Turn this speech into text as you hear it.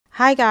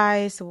Hi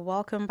guys,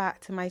 welcome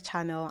back to my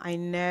channel. I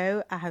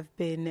know I have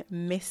been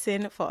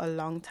missing for a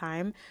long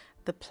time.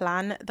 The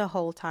plan the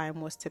whole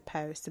time was to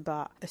post,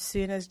 but as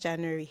soon as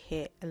January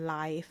hit,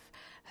 life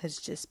has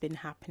just been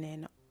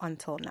happening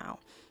until now.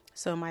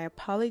 So my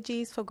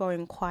apologies for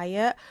going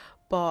quiet,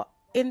 but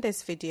in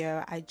this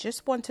video I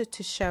just wanted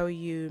to show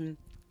you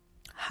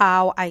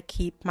how I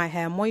keep my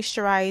hair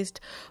moisturized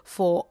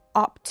for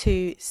up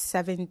to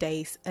 7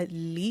 days at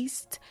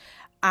least,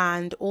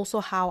 and also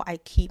how I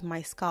keep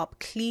my scalp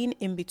clean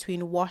in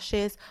between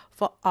washes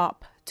for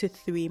up to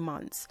 3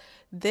 months.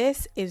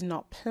 This is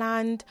not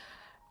planned.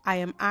 I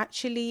am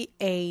actually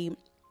a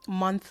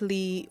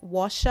monthly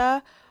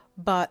washer,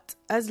 but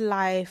as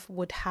life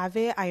would have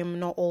it, I am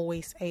not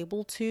always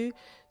able to.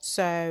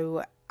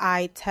 So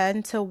I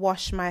tend to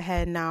wash my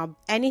hair now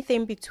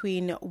anything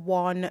between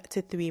 1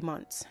 to 3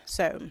 months.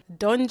 So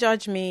don't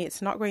judge me.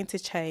 It's not going to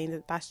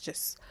change. That's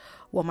just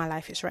what my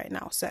life is right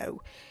now.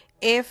 So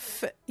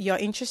if you're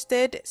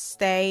interested,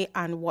 stay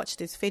and watch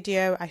this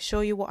video. I show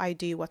you what I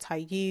do, what I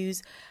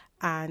use,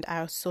 and I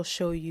also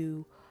show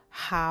you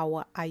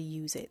how I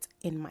use it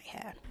in my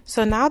hair.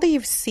 So now that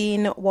you've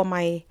seen what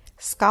my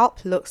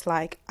scalp looks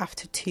like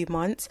after 2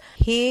 months,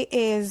 here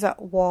is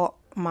what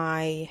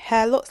my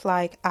hair looks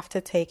like after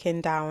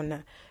taking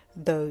down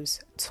those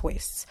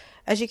twists.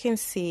 As you can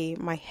see,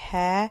 my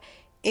hair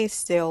is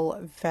still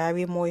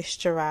very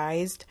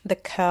moisturized. The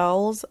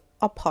curls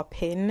are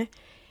popping.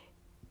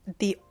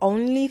 The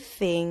only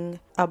thing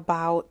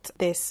about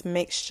this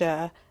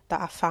mixture that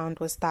I found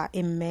was that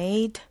it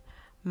made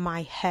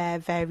my hair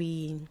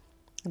very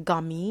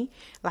gummy,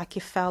 like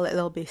it felt a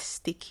little bit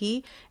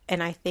sticky,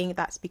 and I think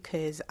that's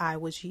because I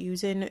was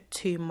using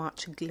too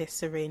much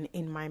glycerin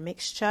in my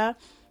mixture.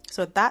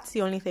 So that's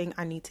the only thing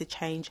I need to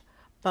change,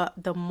 but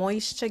the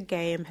moisture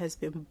game has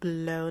been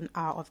blown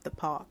out of the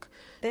park.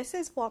 This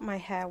is what my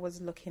hair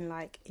was looking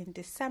like in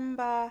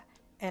December,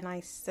 and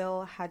I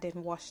still hadn't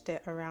washed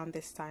it around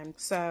this time.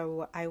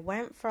 So I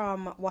went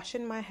from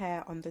washing my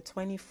hair on the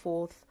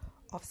 24th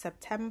of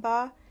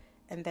September,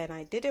 and then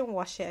I didn't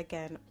wash it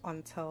again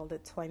until the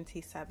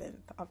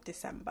 27th of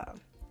December.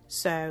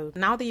 So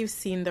now that you've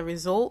seen the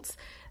results,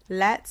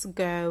 let's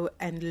go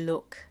and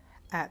look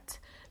at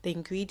the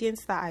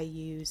ingredients that I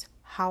use,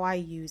 how I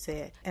use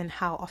it, and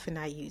how often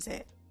I use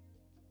it.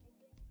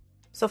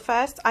 So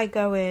first I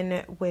go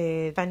in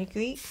with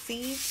fenugreek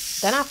seeds,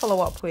 then I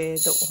follow up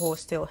with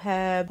horsetail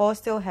herb.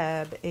 Horsetail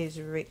herb is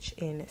rich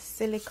in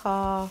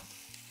silica.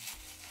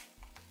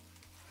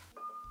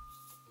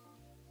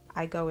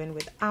 I go in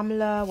with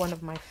amla, one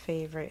of my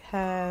favorite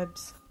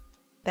herbs,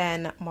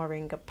 then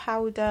moringa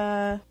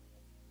powder.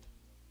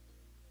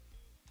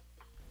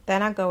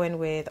 Then I go in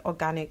with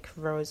organic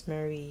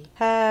rosemary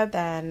herb,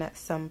 then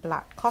some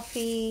black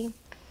coffee.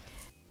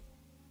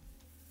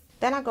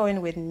 Then I go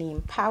in with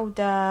neem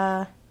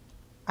powder,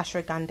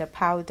 ashwagandha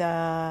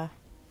powder,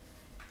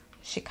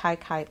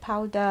 shikakai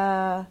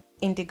powder,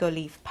 indigo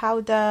leaf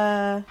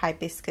powder,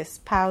 hibiscus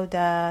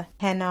powder,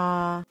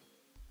 henna,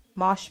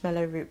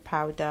 marshmallow root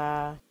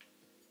powder,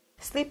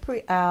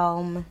 slippery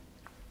elm,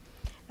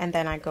 and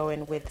then I go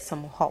in with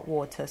some hot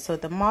water. So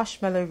the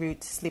marshmallow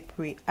root,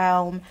 slippery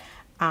elm,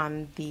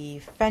 and the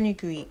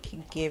fenugreek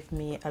give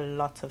me a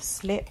lot of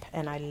slip,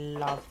 and I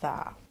love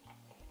that.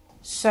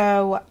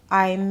 So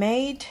I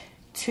made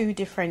 2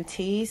 different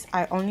teas.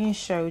 I only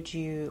showed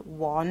you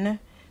one.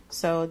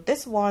 So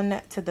this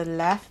one to the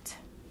left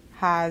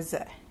has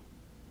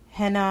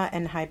henna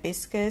and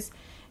hibiscus,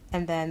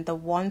 and then the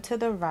one to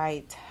the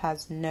right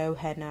has no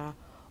henna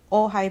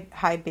or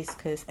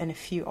hibiscus and a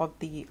few of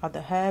the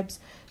other herbs.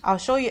 I'll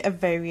show you a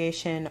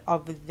variation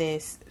of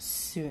this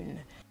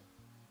soon.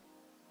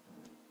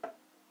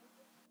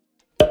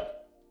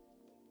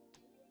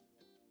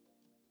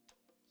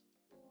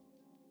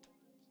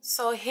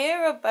 So here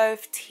are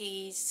both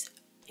teas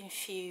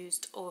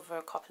infused over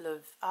a couple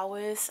of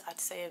hours,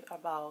 I'd say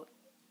about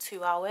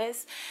 2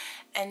 hours,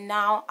 and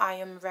now I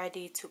am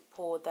ready to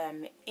pour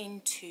them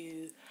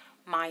into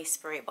my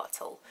spray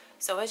bottle.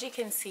 So as you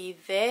can see,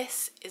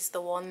 this is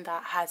the one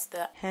that has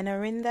the henna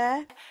in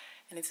there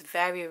and it's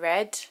very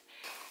red,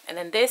 and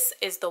then this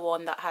is the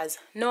one that has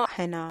no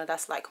henna.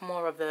 That's like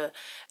more of a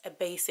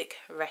basic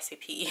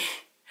recipe.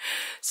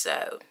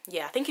 So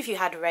yeah, I think if you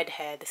had red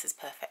hair, this is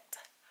perfect,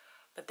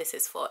 but this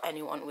is for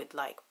anyone with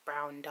like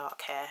brown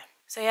dark hair.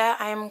 So yeah,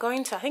 I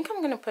think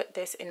I'm going to put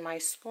this in my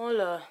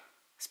smaller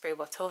spray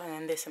bottle and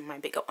then this in my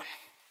bigger one.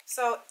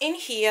 So in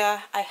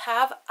here I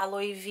have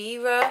aloe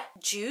vera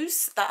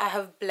juice that I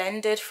have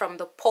blended from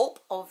the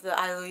pulp of the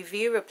aloe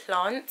vera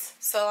plant.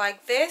 So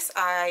like this,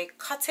 I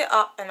cut it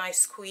up and I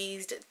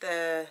squeezed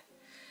the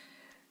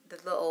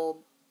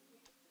little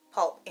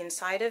pulp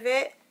inside of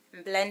it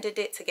and blended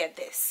it to get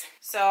this.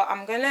 So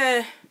I'm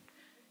gonna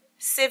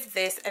sieve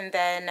this and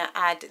then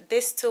add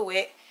this to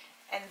it,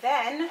 and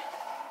then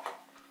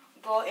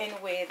go in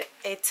with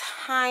a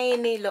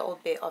tiny little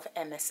bit of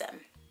MSM,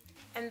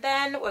 and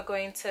then we're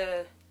going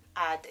to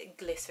add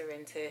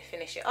glycerin to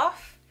finish it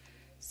off.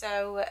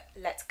 So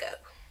let's go.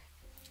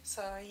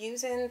 So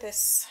using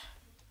this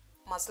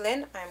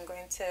muslin, I'm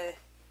going to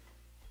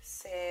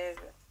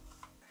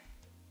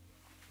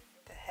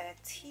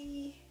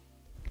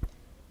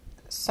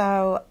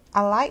So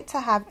I like to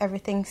have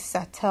everything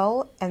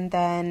settle and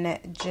then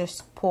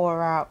just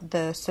pour out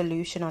the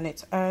solution on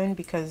its own,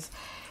 because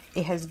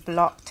it has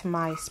blocked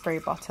my spray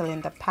bottle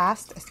in the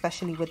past,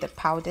 especially with the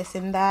powders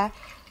in there.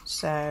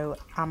 So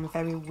I'm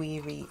very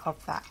weary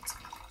of that.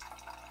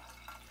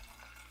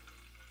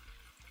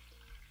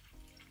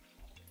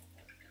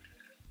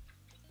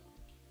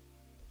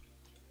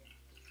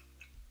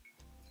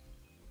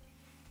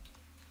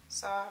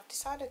 So I've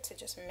decided to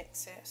just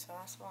mix it, so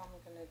that's what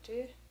I'm gonna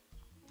do.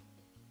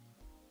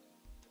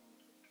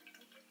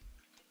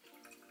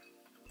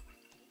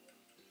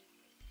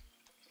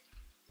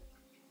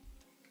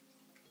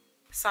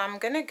 So I'm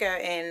gonna go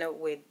in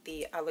with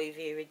the aloe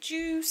vera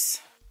juice.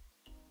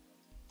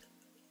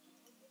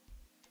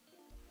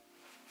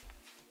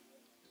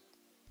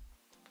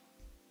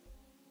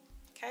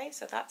 Okay,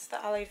 so that's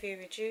the aloe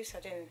vera juice.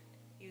 I didn't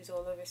use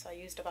all of it, so I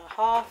used about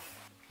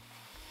half.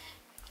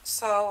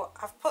 So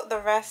I've put the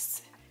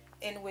rest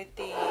in with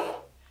the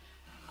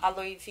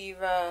aloe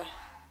vera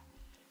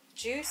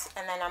juice,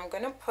 and then I'm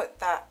gonna put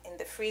that in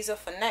the freezer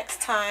for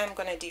next time. I'm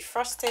gonna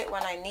defrost it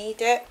when I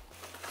need it.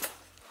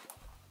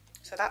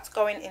 So that's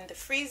going in the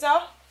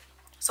freezer.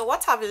 So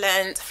what I've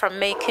learned from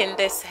making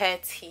this hair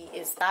tea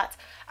is that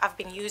I've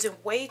been using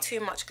way too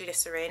much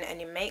glycerin,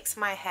 and it makes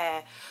my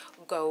hair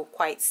go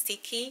quite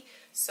sticky.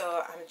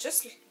 So I'm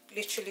just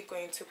literally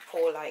going to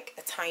pour like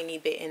a tiny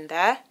bit in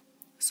there.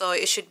 So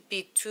it should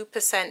be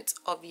 2%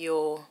 of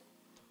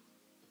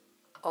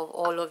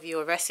all of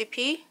your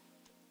recipe.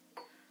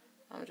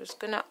 I'm just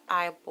gonna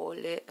eyeball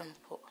it and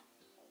put.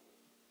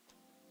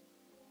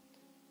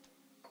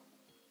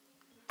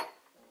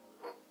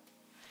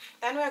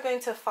 Then we're going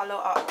to follow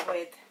up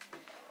with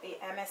the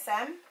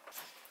MSM.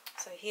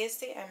 So here's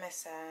the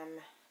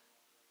MSM.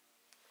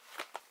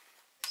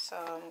 So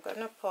I'm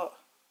gonna put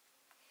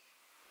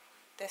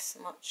this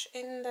much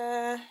in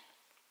there.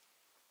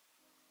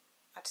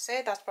 I'd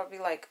say that's probably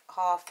like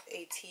half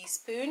a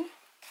teaspoon.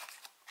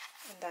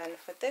 And then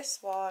for this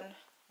one,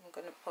 I'm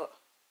gonna put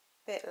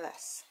a bit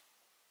less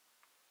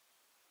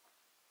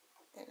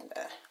in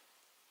there.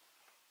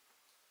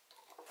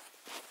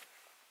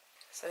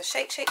 So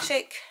shake, shake,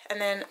 shake, and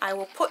then I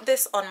will put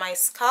this on my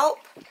scalp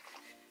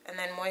and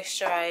then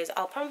moisturize.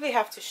 I'll probably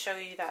have to show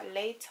you that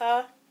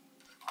later.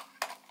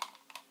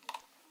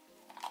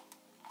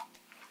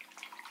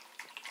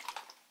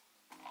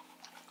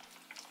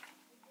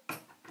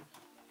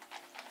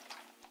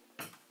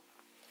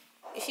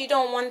 If you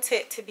don't want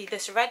it to be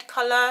this red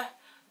color,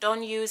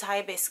 don't use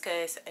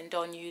hibiscus and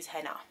don't use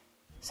henna.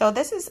 So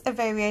this is a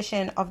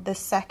variation of the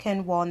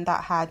second one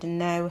that had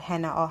no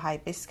henna or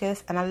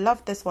hibiscus, and I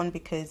love this one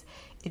because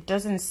it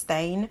doesn't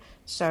stain.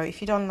 So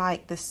if you don't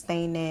like the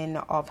staining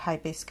of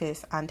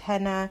hibiscus and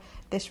henna,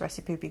 this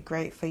recipe would be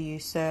great for you.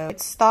 So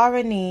it's star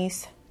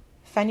anise,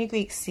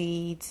 fenugreek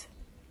seeds,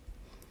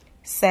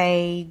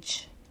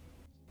 sage,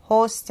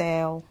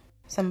 horsetail,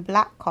 some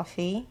black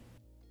coffee,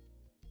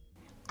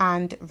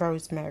 and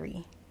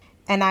rosemary.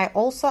 And I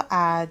also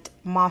add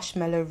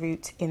marshmallow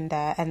root in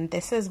there, and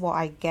this is what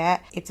I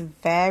get. It's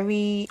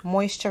very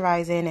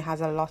moisturizing, it has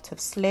a lot of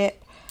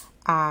slip,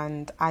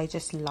 and I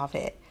just love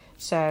it.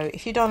 So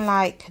if you don't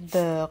like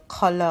the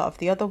color of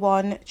the other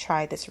one,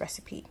 try this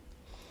recipe.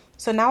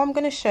 So now I'm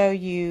going to show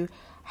you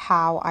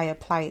how I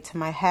apply it to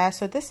my hair.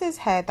 So this is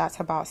hair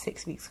that's about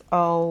 6 weeks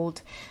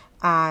old,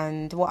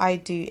 and what I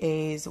do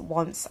is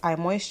once I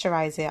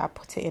moisturize it, I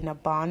put it in a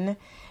bun.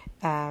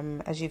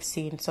 As you've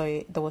seen,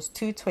 so there was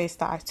 2 twists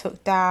that I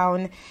took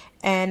down,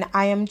 and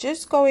I am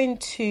just going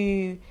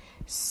to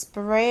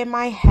spray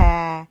my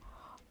hair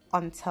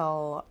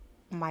until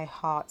my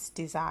heart's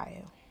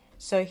desire.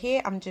 So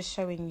here I'm just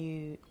showing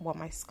you what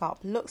my scalp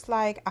looks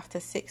like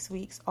after 6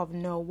 weeks of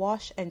no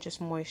wash and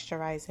just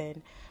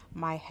moisturizing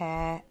my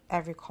hair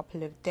every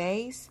couple of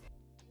days.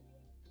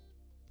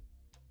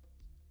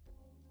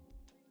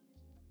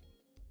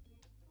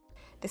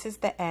 This is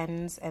the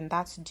ends, and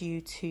that's due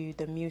to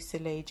the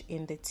mucilage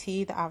in the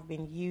tea that I've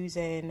been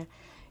using.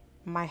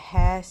 My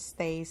hair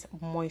stays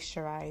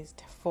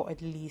moisturized for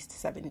at least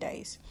 7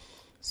 days.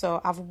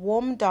 So I've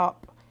warmed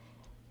up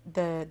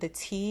the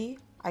tea.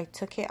 I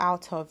took it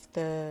out of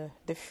the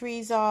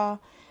freezer,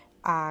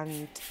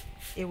 and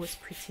it was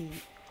pretty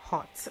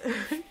hot.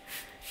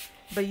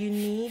 But you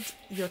need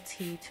your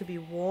tea to be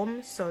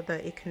warm so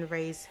that it can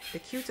raise the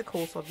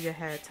cuticles of your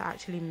hair to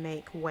actually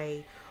make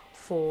way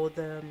for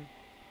the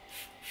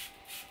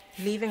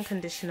leave-in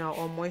conditioner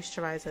or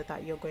moisturizer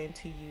that you're going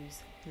to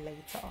use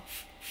later.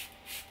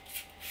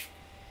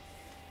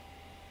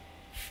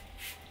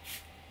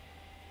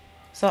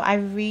 So I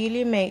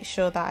really make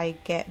sure that I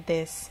get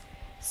this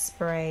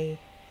spray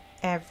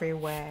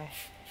everywhere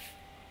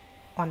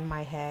on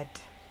my head,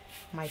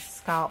 my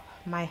scalp,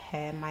 my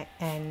hair, my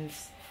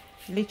ends.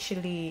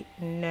 Literally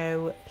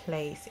no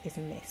place is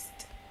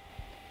missed.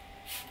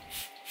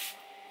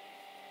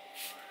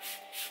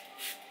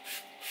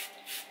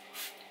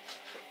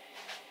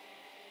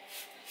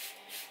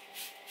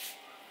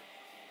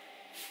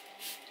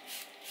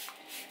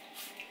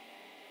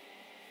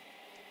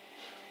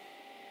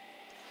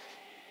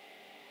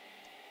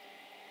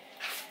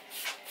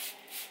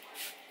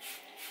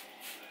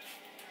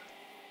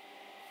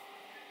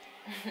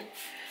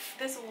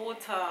 This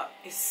water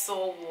is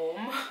so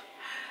warm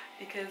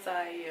because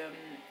I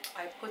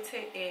put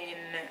it in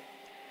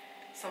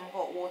some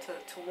hot water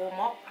to warm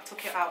up. I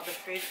took it out of the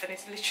fridge and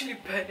it's literally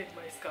burning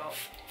my scalp.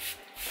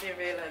 I didn't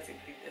realize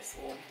it'd be this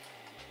warm.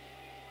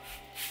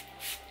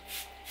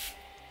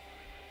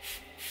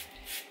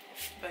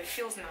 But it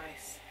feels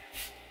nice.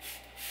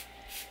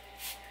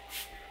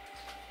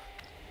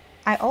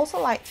 I also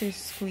like to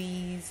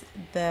squeeze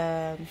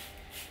the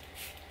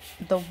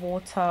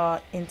water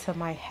into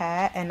my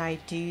hair, and I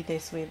do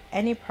this with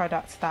any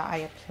product that I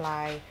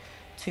apply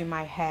to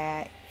my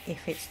hair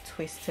if it's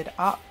twisted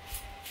up,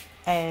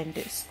 and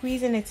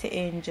squeezing it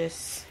in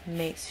just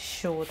makes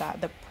sure that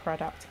the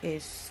product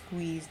is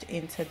squeezed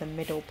into the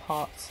middle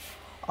parts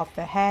of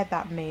the hair.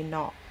 That may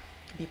not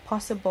be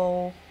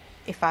possible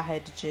if I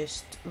had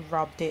just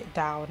rubbed it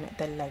down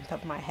the length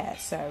of my hair.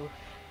 So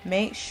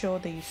make sure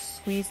that you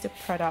squeeze the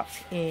product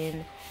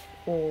in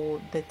or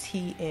the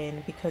tea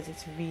in, because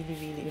it's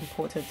really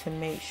important to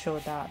make sure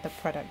that the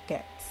product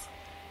gets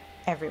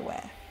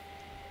everywhere.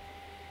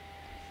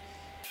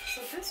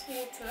 So this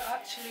water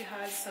actually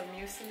has some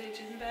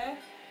mucilage in there,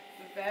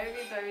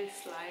 very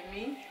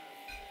slimy.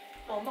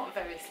 Well, not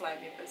very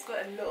slimy, but it's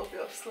got a little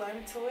bit of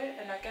slime to it,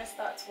 and I guess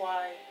that's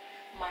why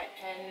my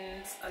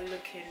ends are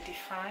looking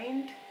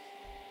defined,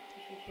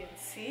 if you can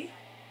see.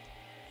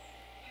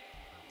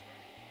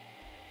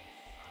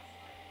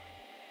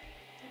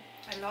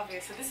 I love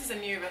it. So this is a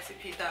new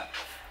recipe that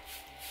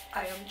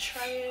I am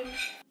trying.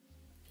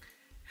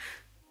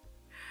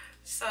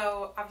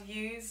 So I've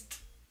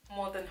used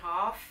more than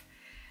half,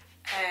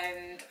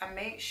 and I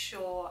make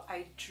sure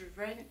I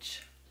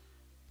drench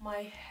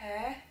my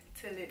hair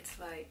till it's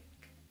like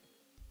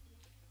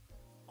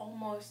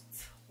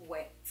almost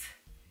wet,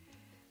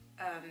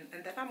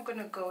 and then I'm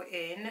gonna go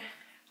in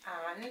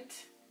and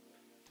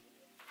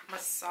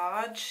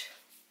massage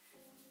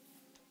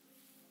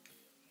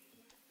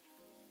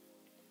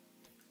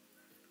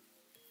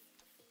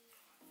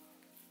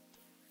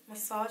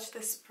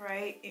the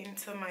spray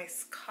into my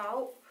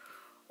scalp,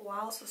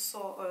 whilst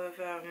sort of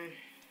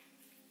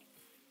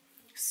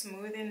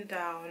smoothing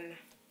down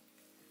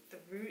the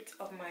root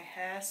of my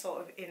hair,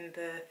 sort of in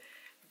the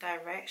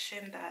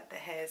direction that the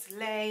hairs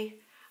lay.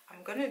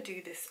 I'm gonna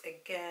do this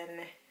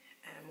again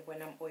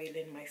when I'm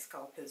oiling my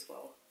scalp as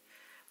well,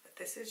 but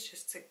this is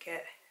just to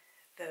get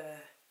the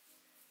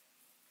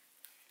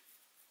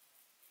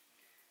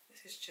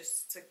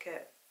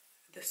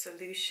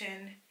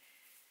solution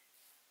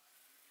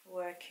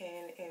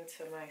working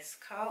into my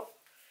scalp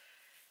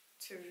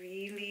to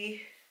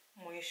really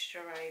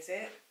moisturize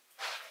it.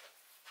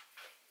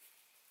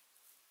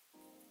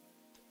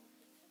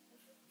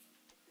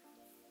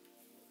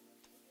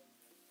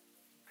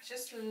 I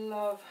just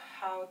love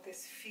how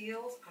this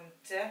feels. I'm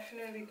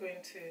definitely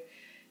going to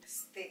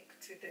stick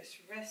to this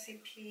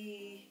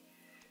recipe.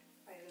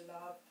 I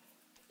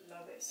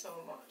love it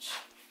so much,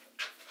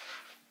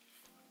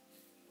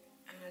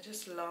 and I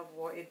just love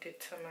what it did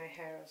to my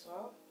hair as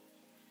well.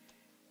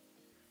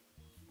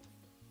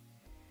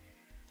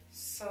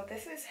 So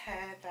this is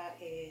hair that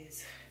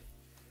is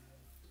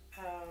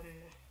I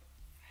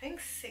think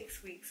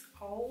 6 weeks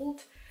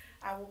old.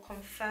 I will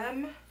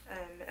confirm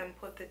and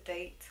put the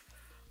date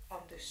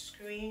on the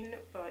screen,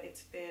 but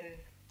it's been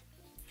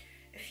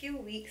a few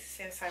weeks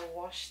since I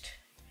washed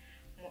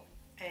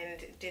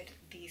and did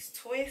these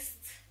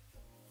twists.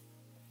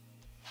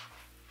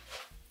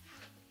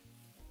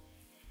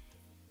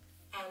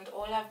 And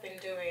all I've been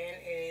doing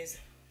is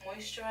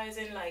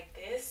moisturizing like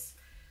this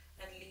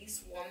at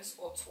least once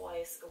or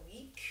twice a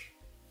week.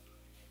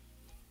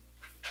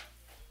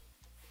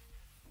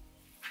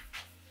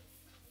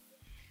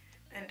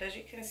 And as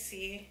you can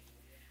see,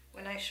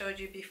 when I showed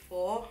you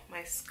before,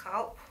 my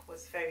scalp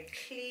was very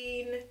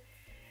clean.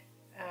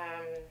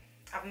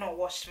 I've not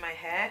washed my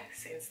hair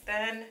since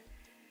then.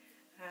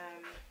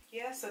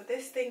 Yeah, so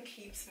this thing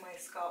keeps my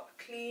scalp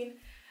clean.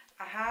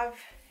 I have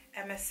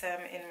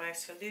MSM in my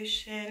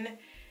solution,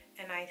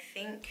 and I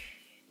think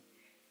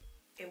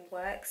it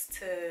works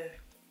to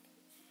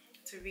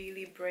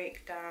really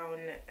break down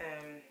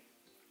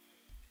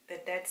the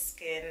dead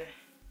skin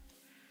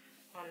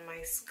on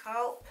my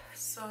scalp.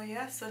 So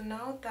yeah, so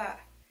now that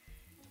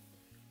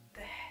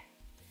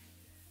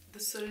the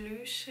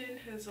solution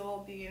has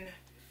all been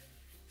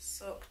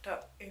soaked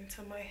up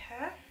into my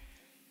hair,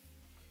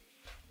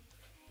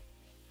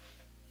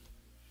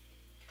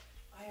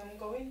 I am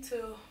going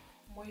to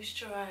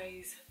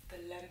moisturize the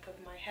length of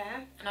my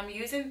hair, and I'm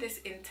using this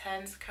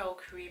intense curl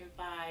cream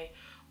by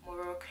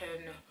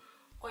Moroccan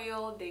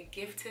Oil. They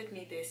gifted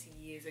me this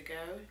years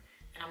ago,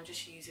 and I'm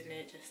just using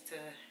it just to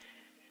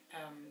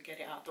get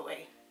it out the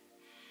way.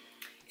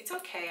 It's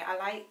okay, I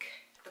like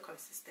the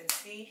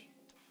consistency.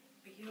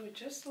 But you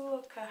just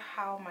look at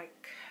how my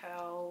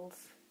curls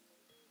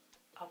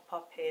are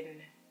popping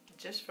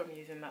just from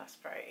using that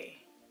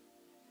spray.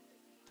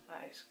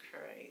 That is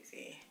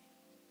crazy.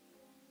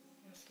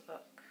 Let's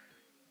look.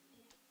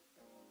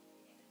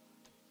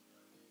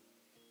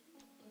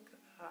 Look at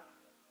that.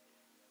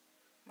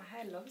 My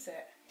hair loves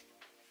it.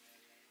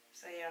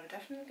 So yeah, I'm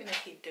definitely gonna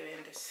keep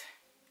doing this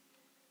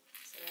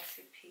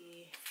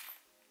tea.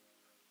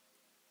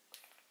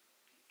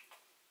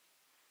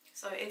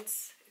 So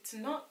it's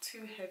not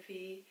too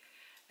heavy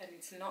and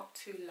it's not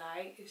too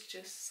light. It's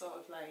just sort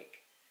of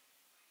like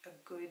a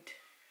good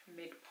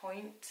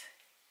midpoint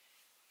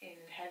in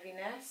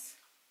heaviness.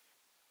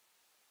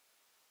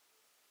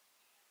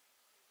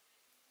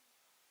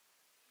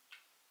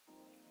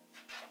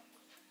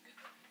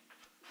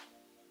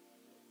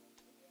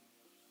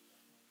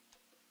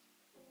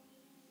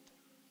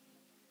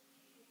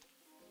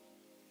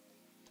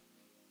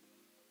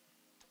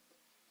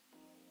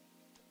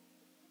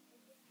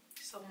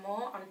 Some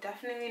more. I'm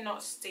definitely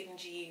not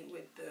stingy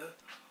with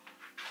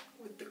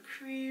the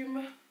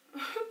cream.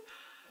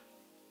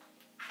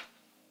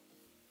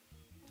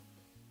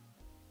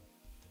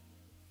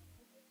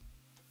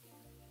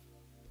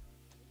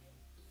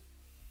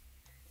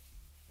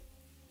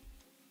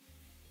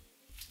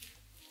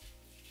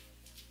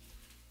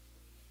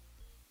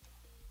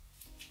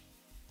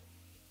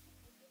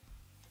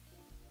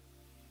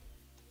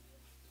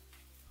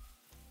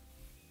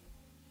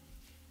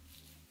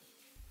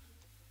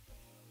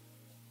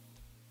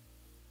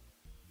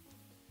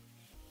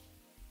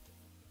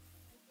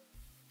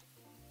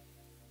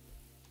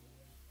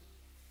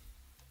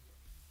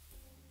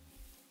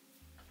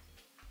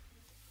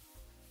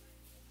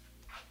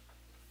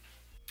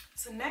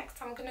 So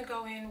next I'm gonna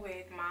go in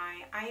with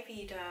my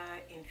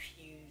AYURVEDA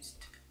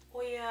infused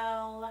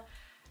oil.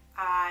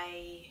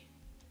 I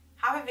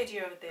have a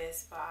video of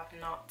this, but I've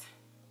not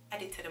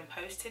edited and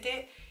posted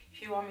it.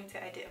 If you want me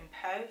to edit and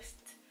post,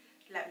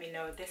 let me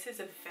know. This is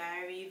a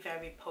very,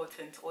 very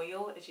potent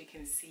oil, as you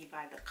can see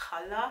by the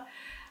color.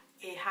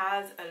 It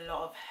has a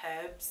lot of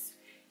herbs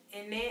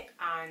in it,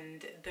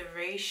 and the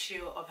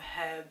ratio of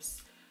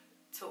herbs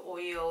to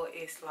oil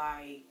is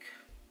like,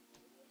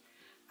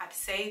 I'd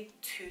say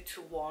 2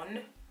 to 1.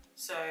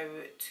 So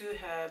 2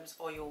 herbs,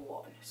 oil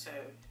 1. So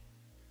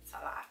it's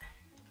a lot.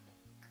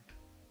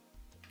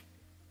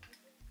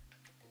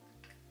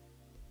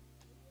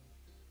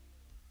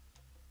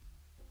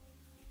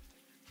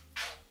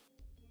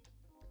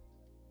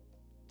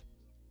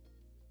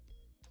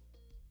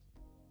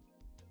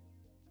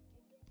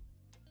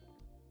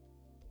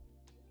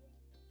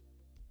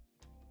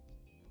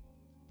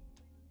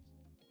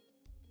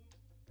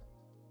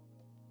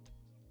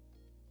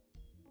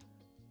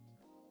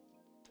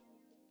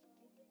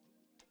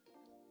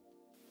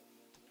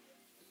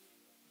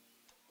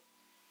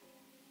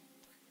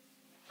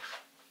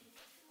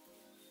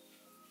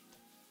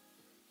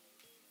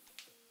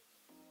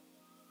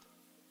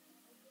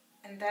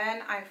 And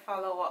then I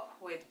follow up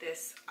with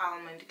this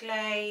almond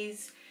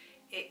glaze.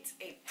 It's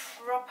a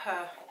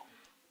proper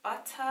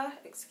butter.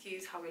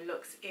 Excuse how it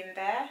looks in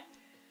there.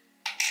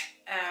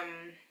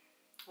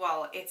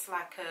 Well, it's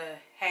like a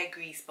hair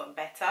grease but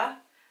better.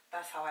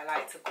 That's how I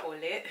like to call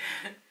it.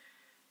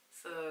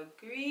 So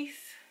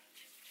grease,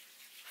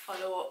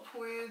 follow up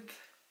with.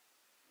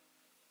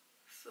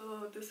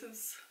 So this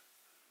is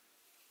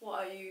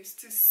what I use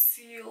to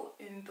seal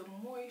in the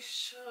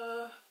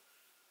moisture.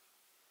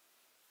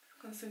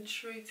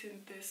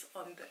 Concentrating this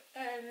on the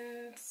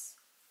ends.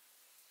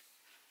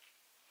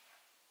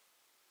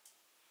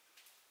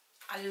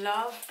 I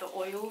love the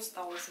oils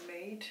that was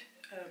made,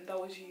 that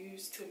was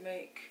used to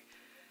make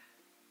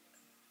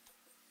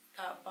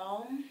that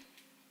balm.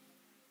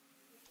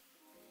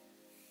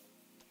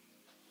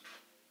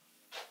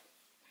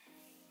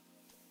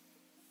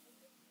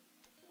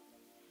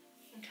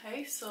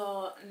 Okay,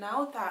 so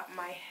now that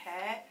my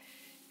hair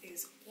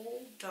is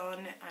all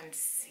done and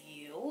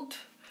sealed,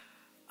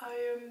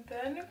 I am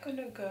then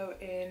gonna go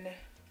in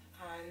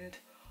and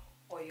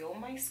oil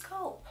my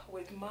scalp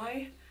with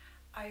my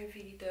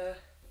AYURVEDA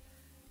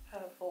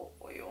herbal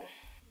oil.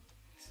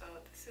 So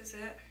this is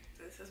it.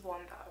 This is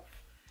one that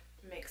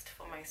I've mixed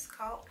for my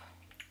scalp.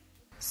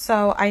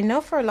 So I know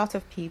for a lot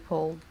of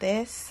people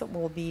this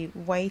will be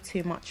way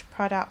too much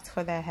product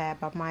for their hair,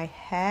 but my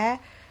hair,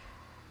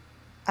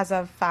 as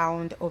I've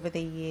found over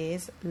the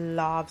years,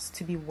 loves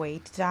to be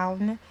weighed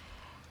down.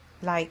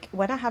 Like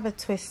when I have a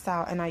twist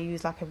out and I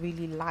use like a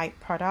really light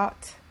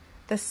product,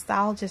 the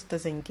style just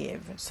doesn't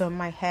give. So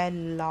my hair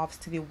loves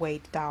to be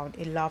weighed down.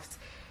 It loves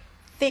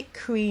thick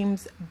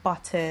creams,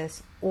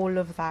 butters, all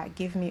of that.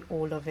 Give me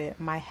all of it.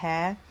 My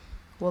hair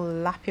will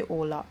lap it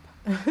all up.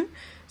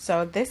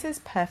 So this is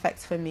perfect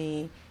for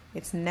me.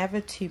 It's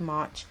never too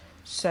much.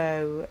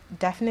 So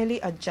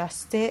definitely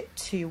adjust it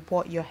to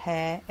what your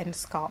hair and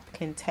scalp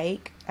can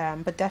take,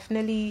 but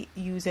definitely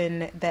using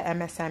the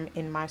MSM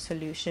in my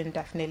solution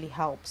definitely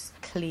helps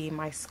clean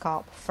my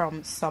scalp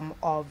from some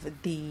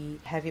of the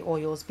heavy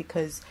oils,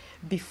 because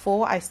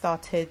before I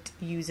started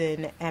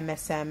using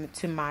MSM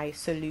to my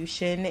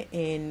solution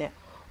in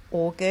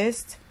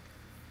August,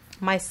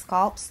 my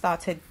scalp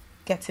started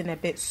getting a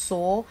bit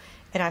sore,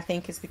 and I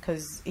think it's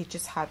because it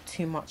just had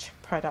too much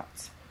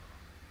product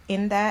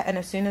in there, and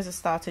as soon as I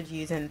started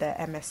using the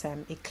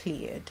MSM, it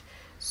cleared.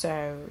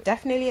 So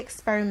definitely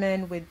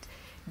experiment with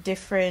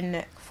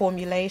different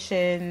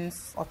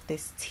formulations of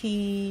this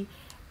tea,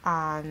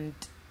 and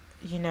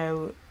you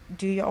know,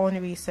 do your own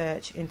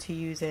research into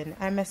using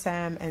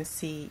MSM and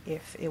see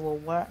if it will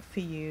work for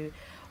you,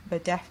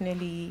 but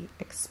definitely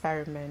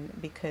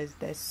experiment, because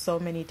there's so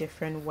many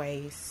different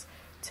ways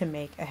to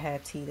make a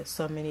herb tea. There's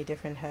so many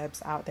different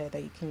herbs out there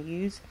that you can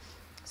use.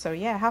 So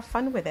yeah, have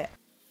fun with it.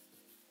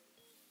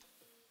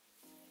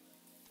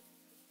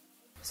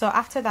 So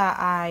after that,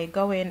 I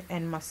go in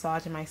and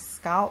massage my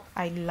scalp.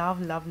 I love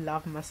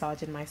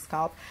massaging my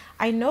scalp.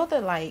 I know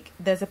that like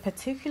there's a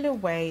particular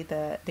way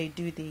that they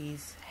do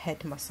these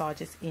head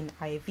massages in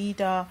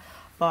Ayurveda,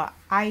 but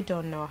I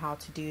don't know how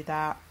to do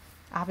that.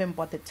 I haven't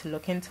bothered to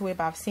look into it,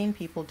 but I've seen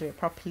people do it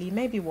properly.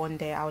 Maybe one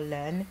day I'll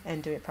learn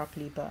and do it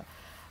properly, but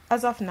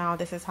as of now,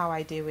 this is how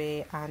I do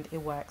it and it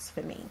works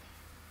for me.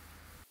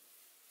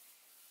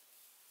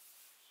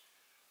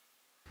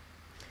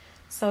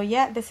 So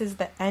yeah, this is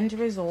the end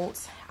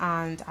result,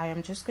 and I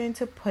am just going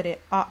to put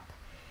it up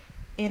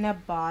in a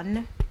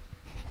bun.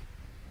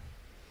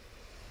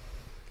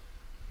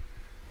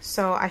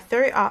 So I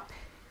throw it up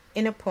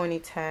in a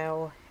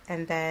ponytail,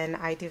 and then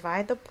I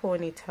divide the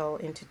ponytail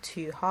into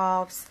 2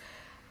 halves.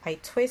 I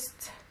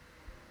twist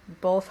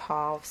both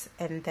halves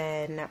and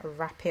then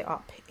wrap it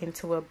up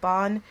into a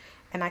bun,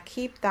 and I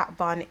keep that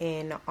bun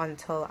in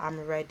until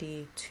I'm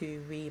ready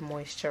to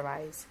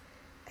re-moisturize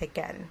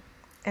again.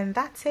 And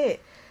that's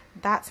it.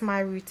 That's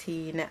my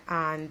routine.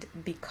 And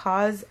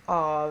because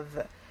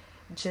of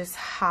just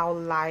how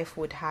life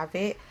would have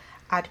it,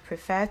 I'd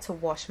prefer to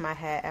wash my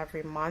hair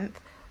every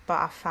month, but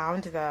I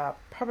found that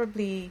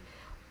probably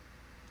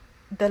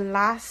the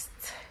last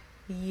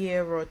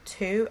year or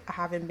 2 I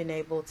haven't been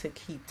able to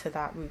keep to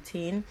that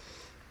routine.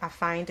 I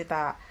find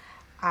that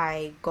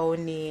I go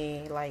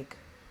near like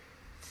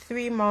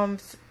 3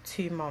 months,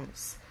 2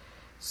 months.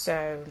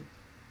 So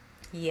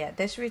yeah,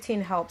 this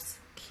routine helps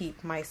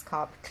keep my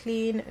scalp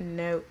clean,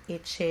 no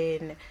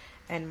itching,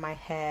 and my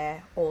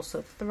hair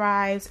also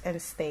thrives and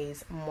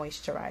stays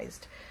moisturized.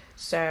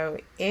 So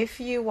if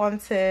you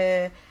want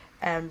to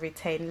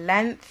retain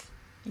length,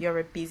 you're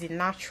a busy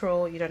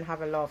natural, you don't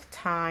have a lot of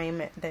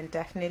time, then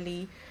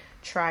definitely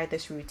try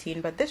this routine.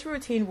 But this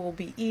routine will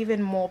be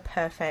even more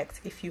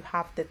perfect if you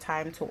have the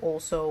time to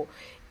also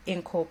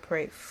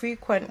incorporate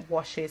frequent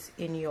washes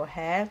in your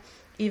hair.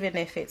 Even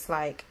if it's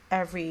like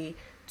every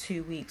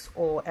 2 weeks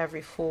or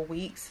every 4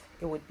 weeks,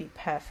 it would be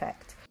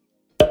perfect.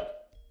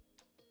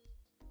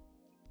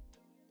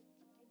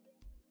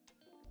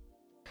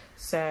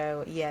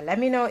 So yeah, let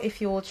me know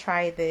if you will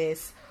try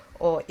this,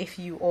 or if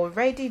you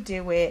already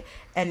do it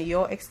and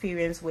your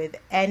experience with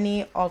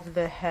any of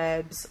the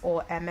herbs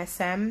or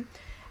MSM.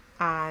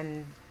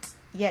 And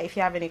yeah, if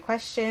you have any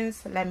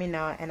questions, let me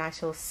know, and I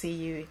shall see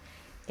you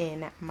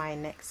in my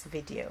next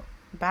video.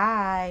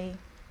 Bye.